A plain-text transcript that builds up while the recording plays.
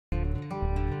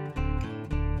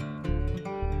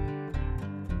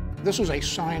This is a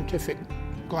scientific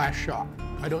glass shop.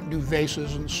 I don't do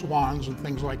vases and swans and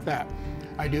things like that.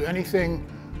 I do anything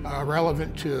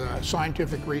relevant to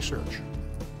scientific research.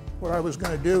 What I was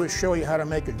going to do is show you how to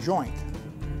make a joint.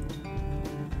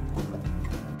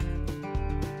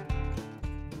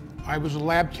 I was a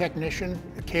lab technician.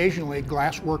 Occasionally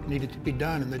glass work needed to be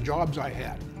done in the jobs I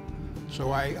had,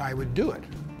 so I would do it.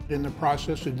 In the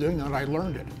process of doing that, I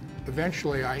learned it.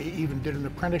 Eventually, I even did an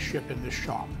apprenticeship in this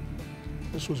shop.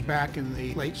 This was back in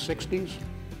the late 60s.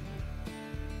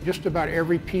 Just about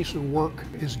every piece of work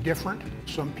is different.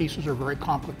 Some pieces are very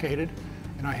complicated,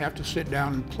 and I have to sit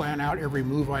down and plan out every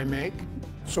move I make.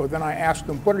 So then I ask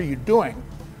them, what are you doing?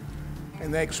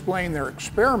 And they explain their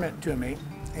experiment to me,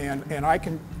 and I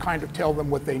can kind of tell them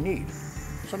what they need.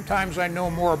 Sometimes I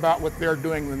know more about what they're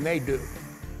doing than they do.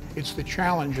 It's the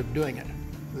challenge of doing it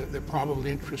that probably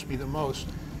interests me the most.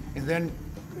 And then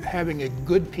having a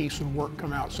good piece of work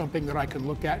come out, something that I can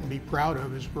look at and be proud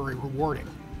of, is very rewarding.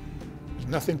 There's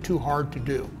nothing too hard to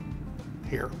do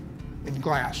here in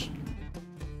glass.